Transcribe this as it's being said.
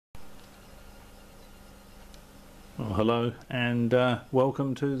Well, hello and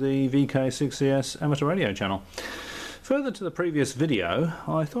welcome to the VK6CS amateur radio channel. Further to the previous video,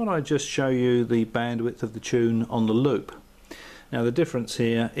 I thought I'd just show you the bandwidth of the tune on the loop. Now the difference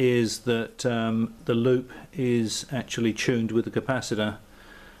here is that the loop is actually tuned with the capacitor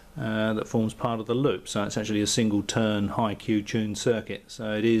that forms part of the loop, so it's actually a single turn high Q tuned circuit,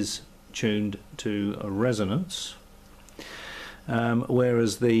 so it is tuned to a resonance.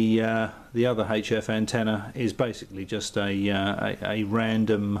 Whereas the other HF antenna is basically just a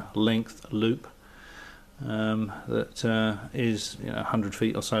random length loop that is 100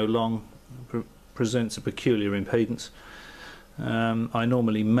 feet or so long, presents a peculiar impedance. I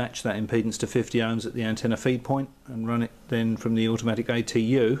normally match that impedance to 50 ohms at the antenna feed point and run it then from the automatic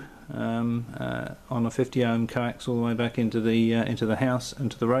ATU on a 50 ohm coax all the way back into the house and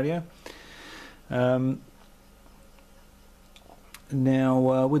to the radio.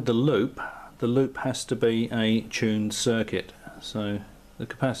 Now with the loop has to be a tuned circuit, so the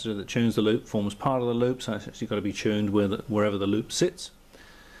capacitor that tunes the loop forms part of the loop, so it's actually got to be tuned wherever the loop sits,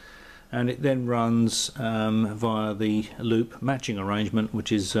 and it then runs via the loop matching arrangement,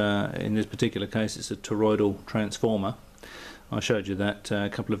 which is in this particular case it's a toroidal transformer. I showed you that a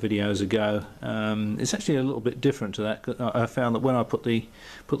couple of videos ago. It's actually a little bit different to that. I found that when I put the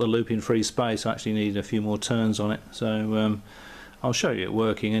loop in free space, I actually needed a few more turns on it, so I'll show you it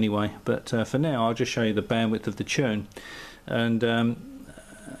working anyway, but for now I'll just show you the bandwidth of the tune and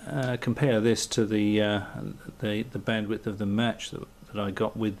compare this to the bandwidth of the match that I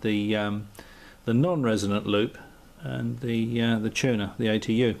got with the non-resonant loop and the tuner, the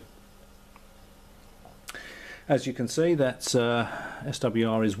ATU. As you can see, that's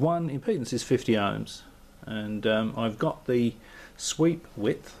SWR is 1, impedance is 50 ohms, and I've got the sweep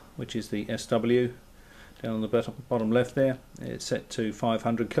width, which is the SW, down on the bottom left there. It's set to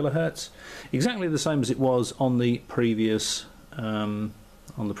 500 kilohertz, exactly the same as it was on the previous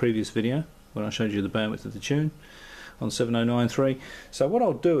video when I showed you the bandwidth of the tune on 7093. So what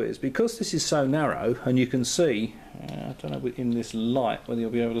I'll do is, because this is so narrow, and you can see, I don't know in this light whether you'll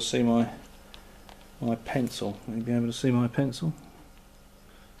be able to see my pencil. Will you be able to see my pencil?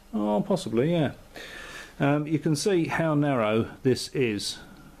 Oh, possibly, yeah. You can see how narrow this is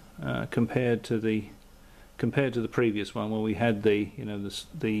compared to the previous one, where we had the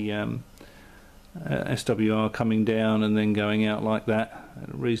SWR coming down and then going out like that at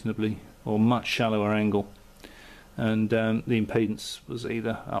a reasonably or much shallower angle, and the impedance was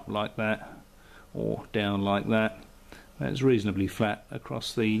either up like that or down like that. It's reasonably flat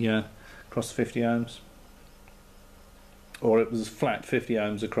across the 50 ohms, or it was flat 50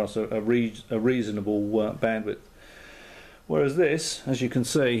 ohms across a reasonable bandwidth. Whereas this, as you can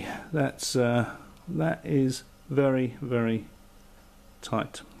see, that is very, very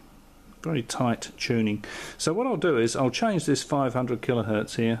tight. Very tight tuning. So what I'll do is I'll change this 500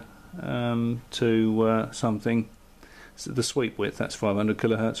 kilohertz here to something, so the sweep width, that's 500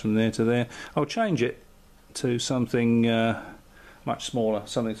 kilohertz from there to there. I'll change it to something much smaller,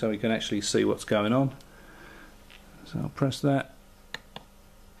 something so we can actually see what's going on. So I'll press that,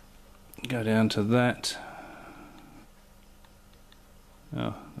 go down to that.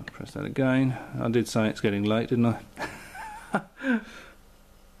 Oh, I'll press that again. I did say it's getting late, didn't I?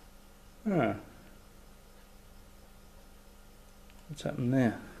 Ah. What's happened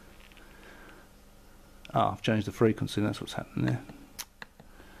there? Ah, I've changed the frequency, that's what's happened there.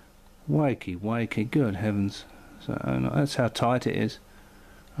 Wakey, good heavens. So that's how tight it is.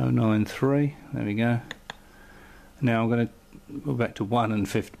 093, there we go. Now I'm going to go back to 1 and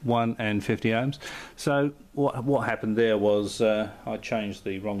 50 ohms. So what happened there was I changed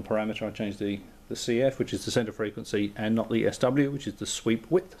the wrong parameter. I changed the CF, which is the center frequency, and not the SW, which is the sweep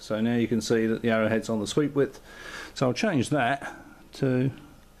width. So now you can see that the arrowhead's on the sweep width. So I'll change that to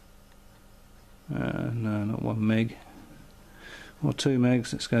no, not 1 meg or 2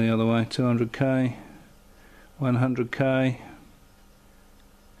 megs. Let's go the other way. 200k, 100k,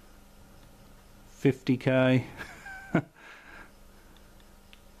 50k.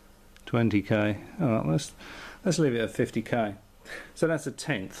 20k. Alright, let's leave it at 50k. So that's a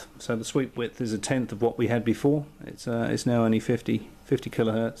tenth. So the sweep width is a tenth of what we had before. It's now only 50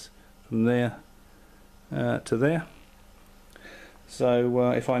 kilohertz from there to there.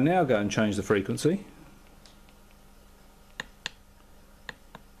 So if I now go and change the frequency,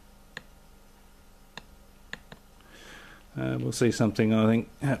 we'll see something I think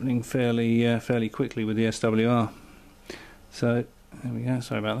happening fairly quickly with the SWR. So there we go,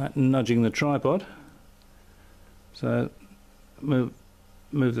 sorry about that, nudging the tripod. So move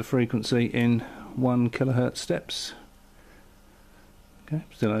the frequency in 1 kilohertz steps. Okay,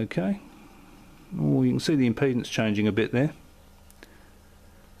 still okay. Oh, you can see the impedance changing a bit there.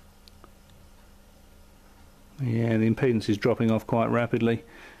 Yeah, the impedance is dropping off quite rapidly,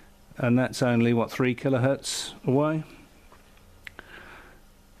 and that's only what, 3 kilohertz away.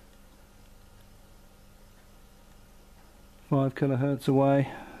 Five kilohertz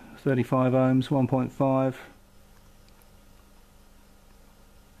away, 35 ohms, 1.5,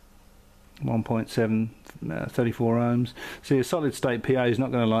 1.7, 34 ohms. See, a solid state PA is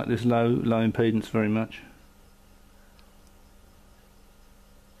not going to like this low impedance very much.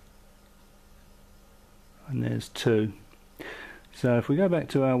 And there's 2. So if we go back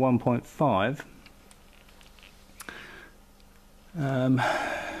to our 1.5, our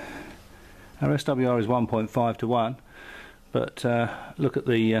SWR is 1.5 to 1, but look at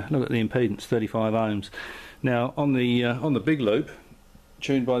the impedance, 35 ohms. Now on the big loop,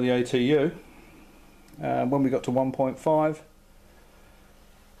 tuned by the ATU, when we got to 1.5,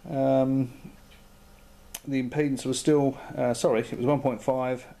 the impedance was still, sorry, it was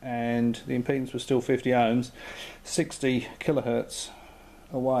 1.5 and the impedance was still 50 ohms, 60 kilohertz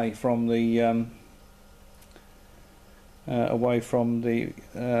away from the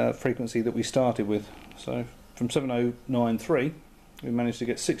frequency that we started with. So from 7093 we managed to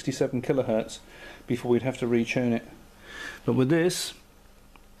get 67 kilohertz before we'd have to retune it. But with this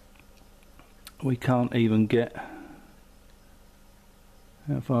we can't even get,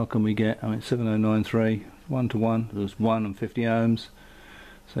 how far can we get? I mean 7093, 1 to 1, it was 1 and 50 ohms.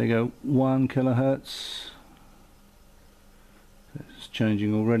 So you go 1 kilohertz, it's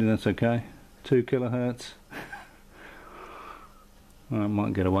changing already, that's okay. 2 kilohertz, I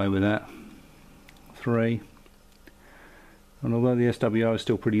might get away with that. 3, and although the SWR is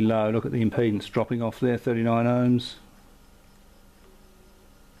still pretty low, look at the impedance dropping off there, 39 ohms.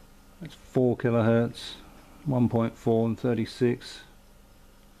 That's 4 kilohertz, 1.4 and 36,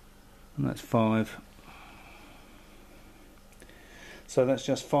 and that's 5. So that's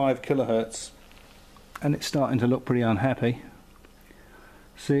just 5 kilohertz, and it's starting to look pretty unhappy.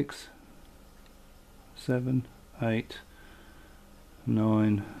 6, 7, 8,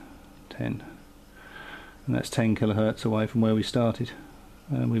 9, 10, and that's 10 kilohertz away from where we started.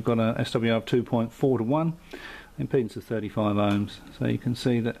 We've got a SWR of 2.4 to 1, impedance of 35 ohms. So you can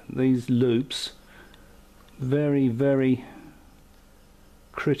see that these loops, very, very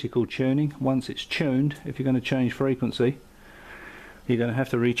critical tuning. Once it's tuned, if you're going to change frequency, you're going to have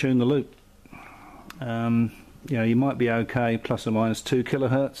to retune the loop. You know, you might be okay plus or minus 2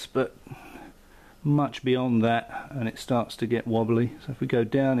 kilohertz, but much beyond that and it starts to get wobbly. So if we go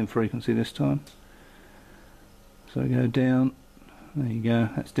down in frequency this time, so we go down, there you go,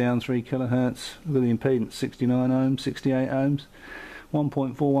 that's down 3 kilohertz. Look at the impedance, 69 ohms, 68 ohms,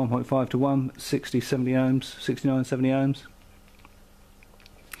 1.4, 1.5 to 1, 60, 70 ohms, 69, 70 ohms.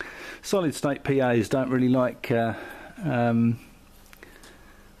 Solid state PAs don't really like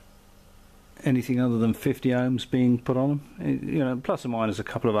anything other than 50 ohms being put on them. You know, plus or minus a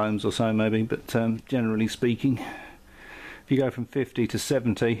couple of ohms or so maybe, but generally speaking, if you go from 50 to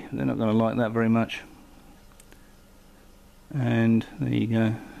 70, they're not going to like that very much. And there you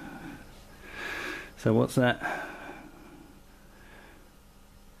go. So what's that?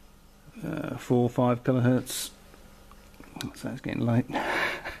 4 or 5 kilohertz. So it's getting late.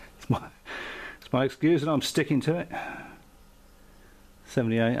 it's my excuse, and I'm sticking to it.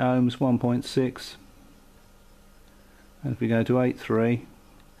 78 ohms, 1.6, and if we go to 8.3,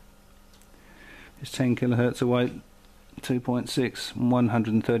 it's 10 kilohertz away, 2.6,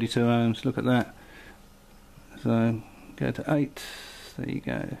 132 ohms. Look at that. So go to 8, there you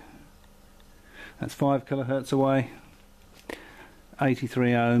go, that's 5 kilohertz away,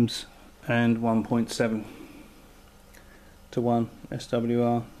 83 ohms and 1.7 to 1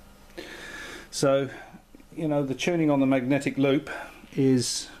 SWR. So you know, the tuning on the magnetic loop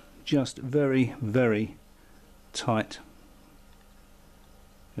is just very, very tight.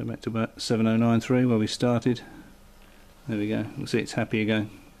 Go back to about 7093 where we started. There we go. You can see it's happy again.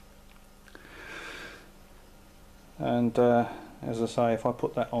 And as I say, if I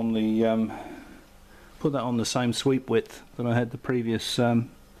put that on the same sweep width that I had the previous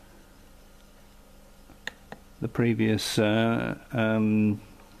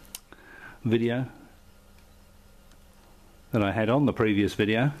video that I had on the previous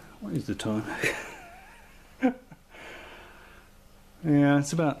video. What is the time? Yeah,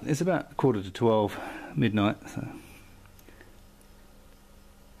 it's about 11:45, midnight. So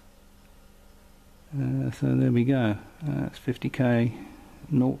there we go. It's 50k,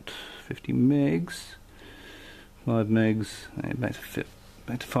 50 megs, 5 megs,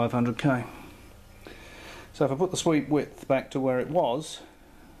 back to 500k. So if I put the sweep width back to where it was,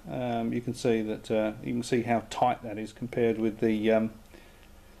 you can see that you can see how tight that is compared with the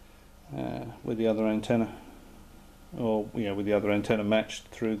other antenna, or with the other antenna matched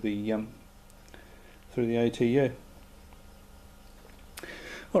through the ATU.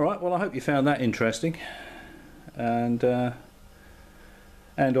 Alright, well I hope you found that interesting and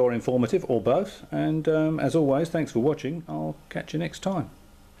or informative, or both, and as always, thanks for watching. I'll catch you next time.